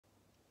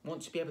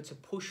Want to be able to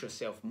push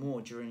yourself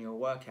more during your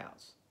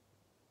workouts?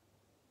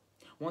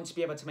 Want to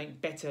be able to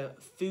make better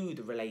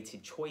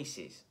food-related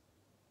choices?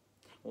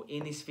 Well,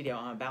 in this video,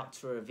 I'm about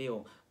to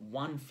reveal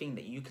one thing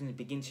that you can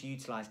begin to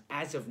utilize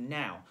as of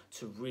now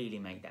to really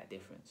make that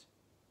difference.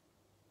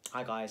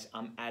 Hi guys,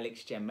 I'm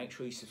Alex Gem. Make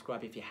sure you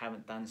subscribe if you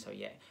haven't done so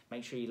yet.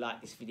 Make sure you like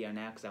this video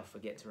now because I'll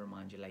forget to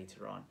remind you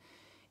later on.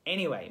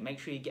 Anyway, make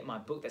sure you get my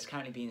book that's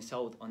currently being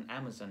sold on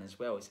Amazon as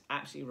well. It's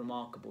absolutely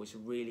remarkable. It's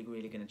really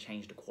going to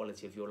change the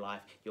quality of your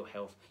life, your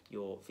health,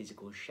 your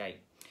physical shape.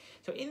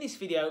 So in this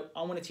video,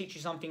 I want to teach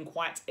you something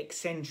quite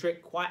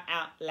eccentric, quite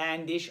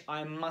outlandish,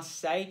 I must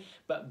say.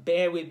 But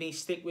bear with me,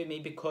 stick with me,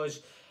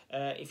 because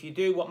if you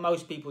do what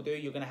most people do,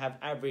 you're going to have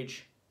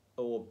average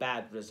or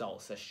bad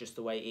results. That's just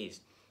the way it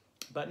is.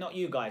 But not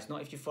you guys,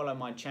 not if you follow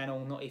my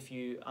channel, not if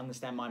you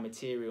understand my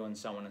material and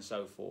so on and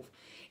so forth.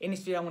 In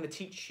this video, I want to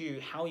teach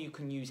you how you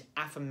can use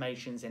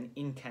affirmations and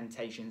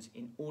incantations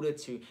in order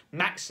to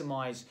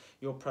maximize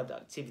your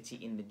productivity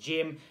in the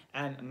gym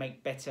and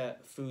make better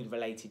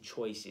food-related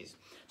choices.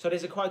 So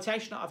there's a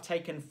quotation that I've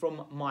taken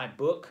from my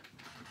book.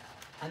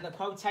 And the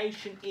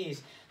quotation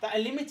is that a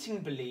limiting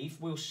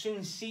belief will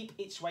soon seep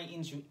its way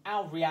into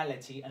our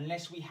reality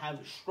unless we have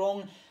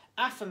strong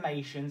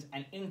affirmations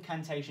and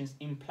incantations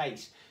in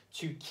place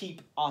to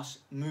keep us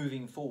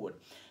moving forward.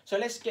 So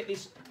let's get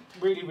this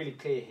really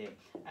clear here.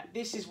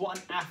 This is what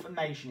an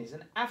affirmation is.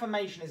 An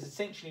affirmation is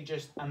essentially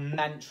just a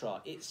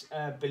mantra. It's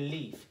a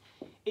belief.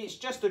 It's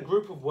just a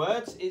group of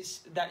words.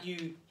 It's that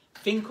you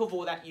think of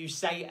or that you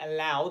say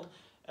aloud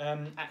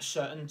at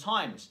certain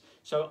times.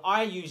 So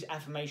I use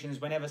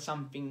affirmations whenever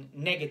something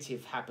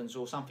negative happens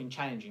or something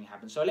challenging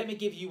happens. So let me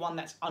give you one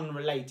that's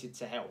unrelated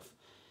to health.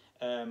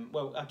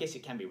 Well, I guess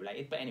it can be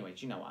related, but anyway,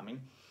 do you know what I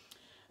mean?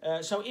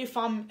 So if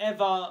I'm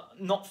ever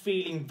not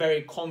feeling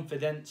very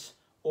confident,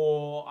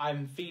 or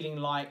I'm feeling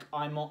like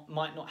I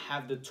might not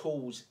have the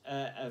tools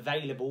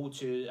available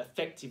to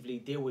effectively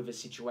deal with a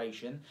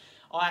situation,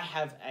 I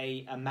have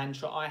a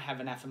mantra, I have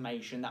an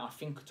affirmation that I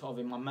think of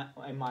in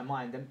my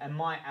mind, and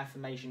my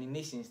affirmation in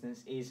this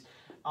instance is,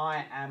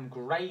 I am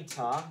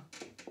greater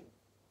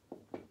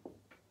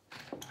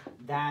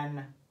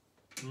than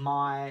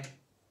my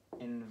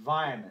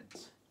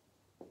environment.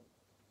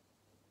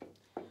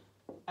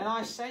 And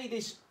I say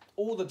this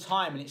all the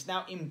time, and it's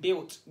now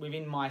inbuilt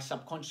within my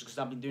subconscious because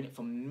I've been doing it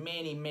for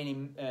many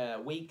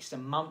weeks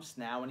and months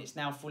now, and it's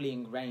now fully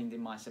ingrained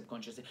in my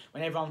subconscious.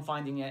 Whenever I'm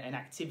finding an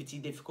activity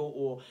difficult,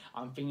 or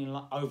I'm feeling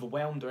like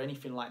overwhelmed or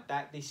anything like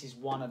that, this is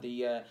one of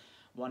the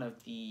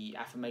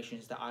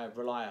affirmations that I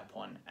rely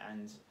upon,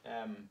 and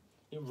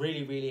it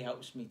really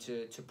helps me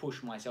to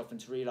push myself and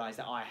to realize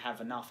that I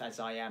have enough as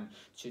I am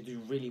to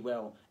do really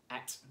well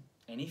at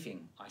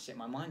anything I set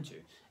my mind to.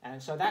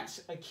 And so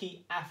that's a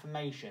key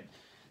affirmation.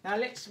 Now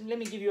let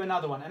me give you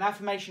another one. An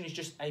affirmation is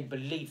just a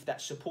belief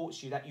that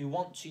supports you, that you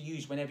want to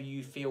use whenever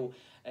you feel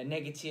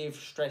negative,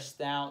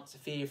 stressed out,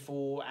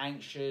 fearful,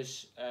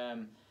 anxious,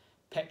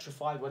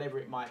 petrified, whatever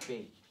it might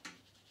be.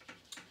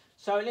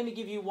 So let me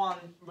give you one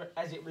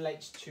as it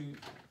relates to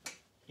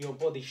your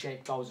body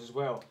shape goals as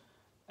well.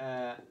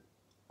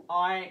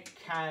 I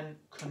can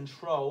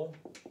control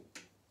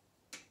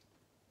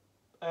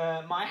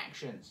my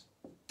actions.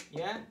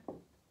 Yeah?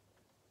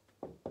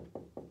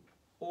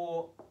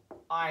 Or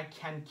I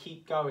can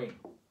keep going.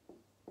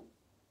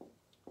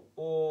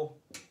 Or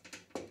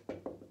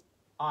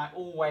I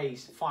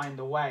always find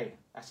a way.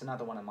 That's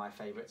another one of my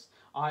favorites.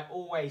 I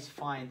always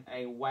find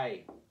a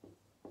way.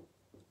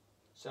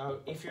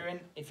 So if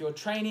you're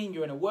training,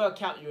 you're in a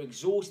workout, you're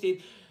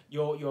exhausted,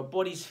 your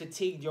body's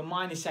fatigued, your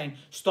mind is saying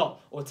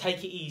stop or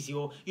take it easy,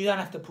 or you don't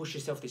have to push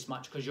yourself this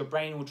much, because your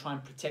brain will try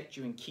and protect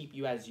you and keep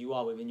you as you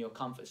are within your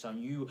comfort zone.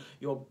 Your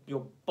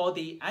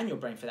body, and your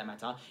brain for that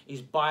matter,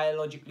 is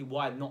biologically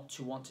wired not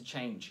to want to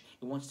change.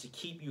 It wants to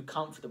keep you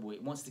comfortable.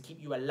 It wants to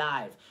keep you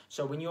alive.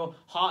 So when your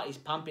heart is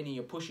pumping and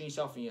you're pushing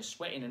yourself and you're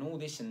sweating and all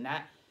this and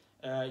that,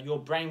 your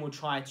brain will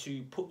try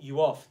to put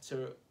you off,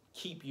 to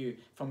keep you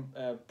from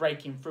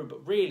breaking through.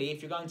 But really,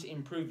 if you're going to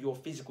improve your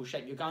physical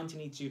shape, you're going to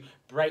need to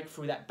break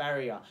through that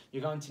barrier.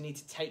 You're going to need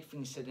to take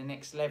things to the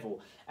next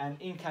level, and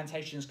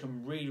incantations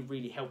can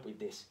really help with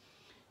this.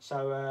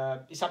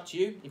 So it's up to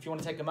you if you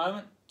want to take a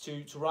moment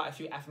to write a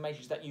few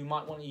affirmations that you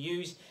might want to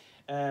use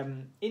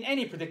in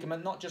any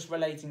predicament, not just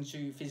relating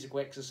to physical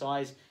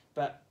exercise,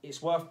 but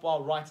it's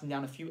worthwhile writing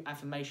down a few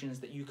affirmations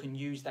that you can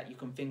use, that you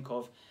can think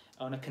of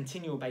on a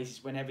continual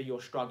basis whenever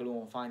you're struggling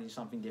or finding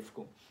something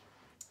difficult.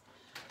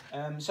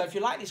 So if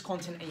you like this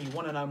content and you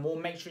want to know more,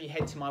 make sure you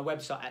head to my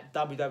website at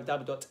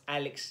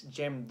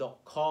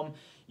www.alexgem.com.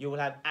 You will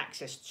have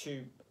access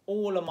to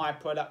all of my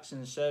products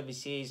and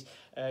services.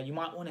 You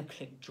might want to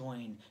click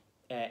join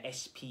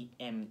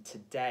SPM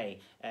today.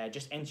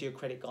 Just enter your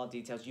credit card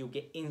details. You'll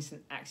get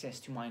instant access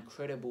to my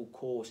incredible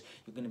course.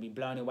 You're going to be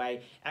blown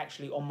away.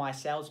 Actually, on my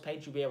sales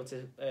page, you'll be able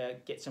to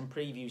get some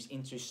previews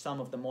into some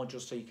of the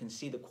modules so you can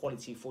see the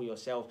quality for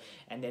yourself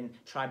and then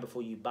try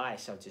before you buy,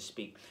 so to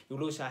speak.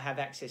 You'll also have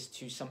access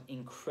to some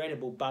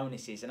incredible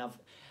bonuses, and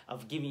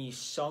I've given you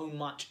so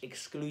much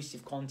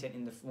exclusive content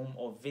in the form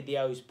of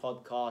videos,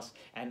 podcasts,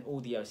 and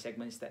audio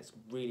segments that's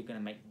really going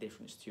to make a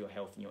difference to your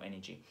health and your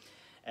energy.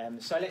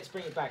 So let's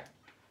bring it back.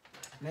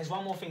 And there's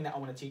one more thing that I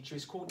want to teach you.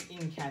 It's called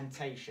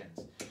incantations.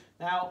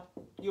 Now,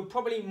 you're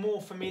probably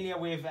more familiar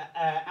with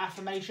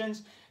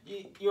affirmations.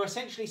 You're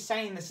essentially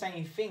saying the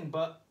same thing,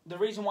 but the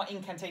reason why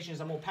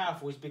incantations are more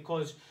powerful is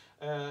because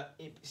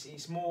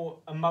it's more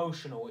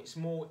emotional, it's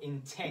more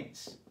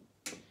intense.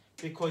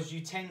 Because you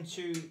tend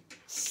to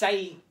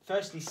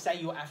firstly say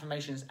your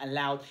affirmations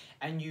aloud,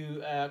 and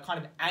you kind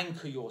of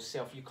anchor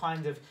yourself. You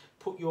kind of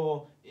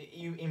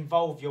you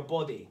involve your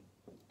body.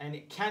 And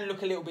it can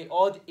look a little bit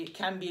odd. It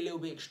can be a little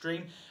bit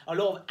extreme. A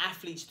lot of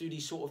athletes do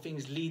these sort of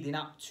things leading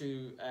up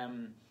to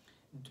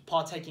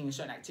partaking in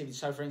certain activities.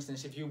 So, for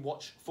instance, if you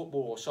watch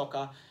football or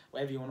soccer,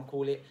 whatever you want to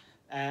call it,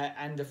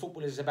 and the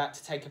footballer is about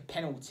to take a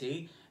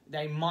penalty,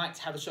 they might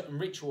have a certain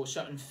ritual, a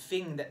certain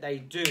thing that they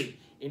do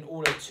in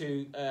order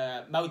to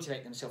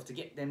motivate themselves, to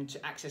get them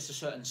to access a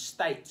certain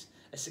state,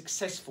 a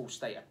successful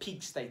state, a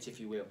peak state, if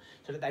you will,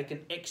 so that they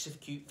can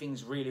execute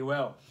things really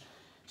well.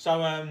 So,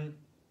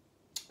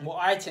 what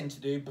I tend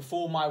to do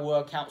before my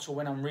workouts or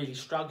when I'm really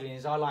struggling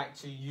is I like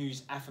to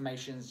use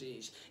affirmations.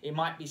 It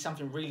might be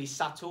something really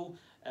subtle,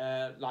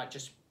 like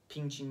just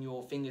pinching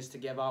your fingers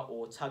together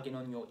or tugging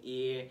on your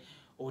ear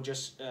or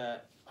just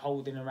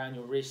holding around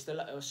your wrist,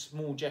 a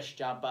small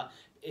gesture. But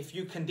if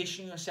you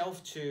condition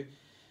yourself to...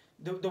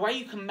 The way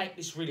you can make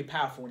this really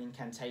powerful in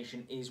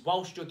incantation is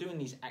whilst you're doing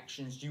these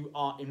actions, you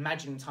are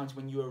imagining times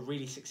when you are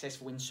really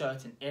successful in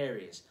certain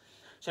areas.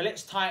 So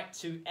let's tie it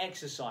to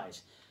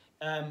exercise.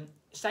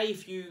 Say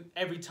if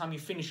every time you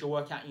finish your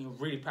workout and you're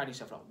really proud of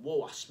yourself, like,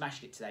 whoa, I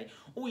smashed it today.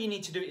 All you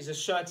need to do is a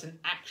certain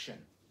action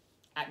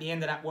at the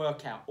end of that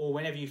workout, or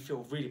whenever you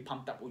feel really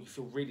pumped up, or you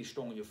feel really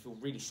strong, or you feel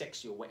really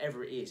sexy, or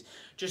whatever it is.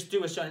 Just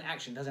do a certain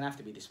action. It doesn't have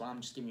to be this one.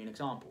 I'm just giving you an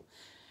example.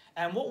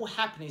 And what will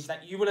happen is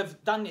that you will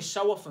have done this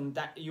so often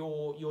that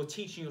you're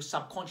teaching your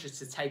subconscious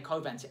to take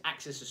over and to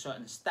access a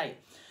certain state.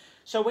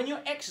 So when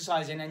you're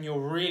exercising and you're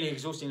really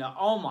exhausted, you're like,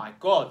 oh my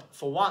God,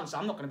 for once,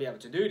 I'm not going to be able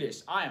to do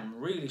this. I am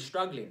really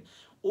struggling.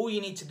 All you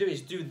need to do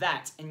is do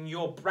that, and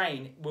your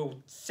brain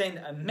will send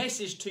a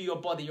message to your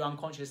body, your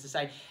unconscious, to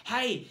say,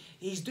 hey,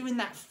 he's doing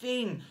that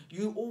thing.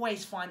 You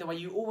always find a way.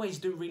 You always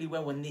do really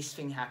well when this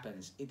thing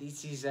happens.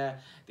 This is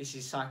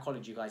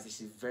psychology, guys. This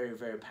is very,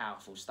 very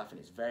powerful stuff, and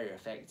it's very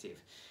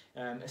effective,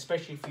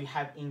 especially if you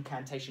have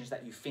incantations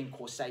that you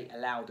think or say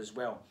aloud as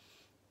well.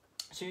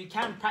 So you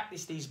can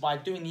practice these by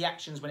doing the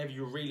actions whenever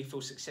you really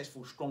feel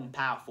successful, strong,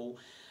 powerful,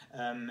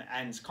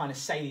 and kind of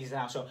say these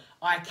out. So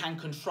I can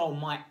control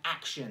my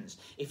actions.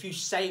 If you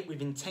say it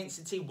with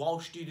intensity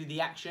whilst you do the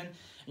action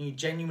and you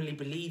genuinely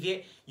believe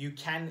it, you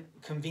can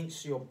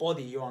convince your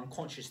body, your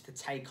unconscious, to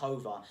take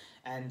over.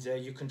 And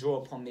you can draw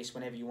upon this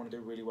whenever you want to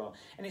do really well.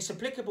 And it's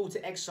applicable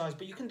to exercise,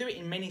 but you can do it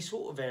in many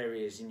sort of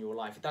areas in your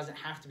life. It doesn't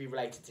have to be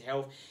related to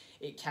health.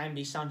 It can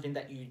be something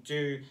that you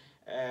do...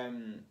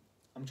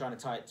 I'm trying to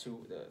tie it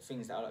to the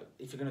things that are, like,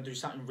 if you're going to do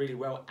something really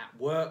well at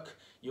work,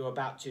 you're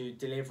about to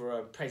deliver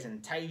a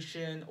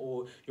presentation,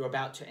 or you're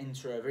about to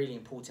enter a really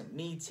important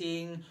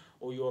meeting,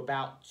 or you're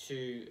about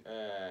to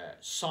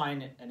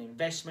sign an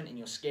investment and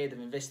you're scared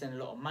of investing a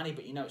lot of money,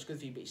 but you know it's good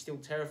for you, but you're still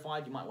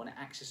terrified. You might want to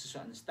access a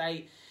certain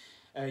state.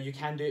 You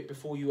can do it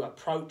before you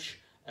approach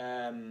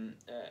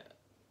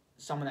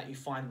someone that you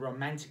find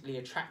romantically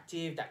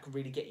attractive. That could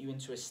really get you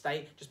into a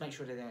state. Just make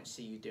sure they don't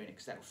see you doing it,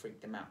 because that will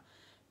freak them out.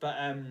 But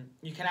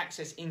you can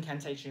access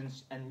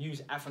incantations and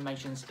use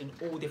affirmations in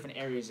all different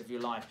areas of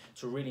your life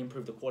to really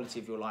improve the quality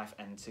of your life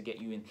and to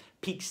get you in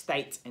peak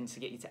state and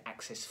to get you to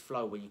access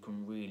flow, where you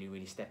can really,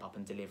 really step up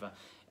and deliver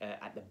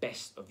at the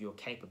best of your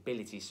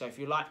capabilities. So if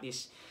you like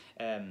this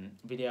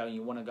video and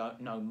you want to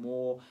know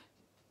more,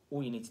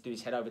 all you need to do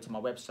is head over to my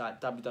website,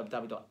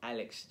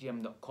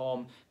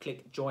 www.alexgm.com,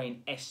 click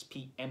Join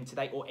SPM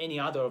today, or any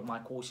other of my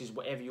courses,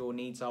 whatever your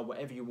needs are,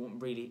 whatever you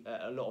want really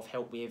a lot of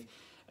help with.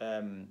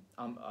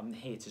 I'm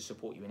here to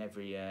support you in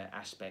every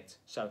aspect.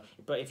 So,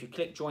 but if you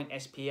click Join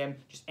SPM,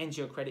 just enter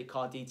your credit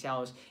card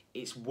details.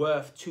 It's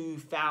worth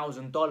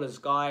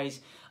 $2,000, guys.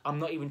 I'm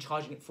not even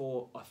charging it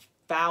for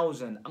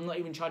 $1,000. I'm not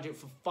even charging it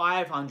for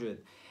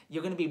 $500.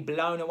 You're going to be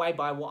blown away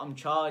by what I'm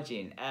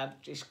charging,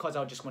 just because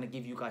I just want to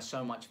give you guys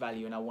so much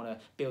value, and I want to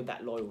build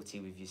that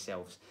loyalty with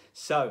yourselves.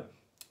 So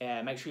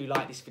make sure you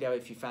like this video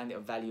if you found it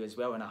of value as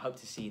well, and I hope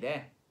to see you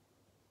there.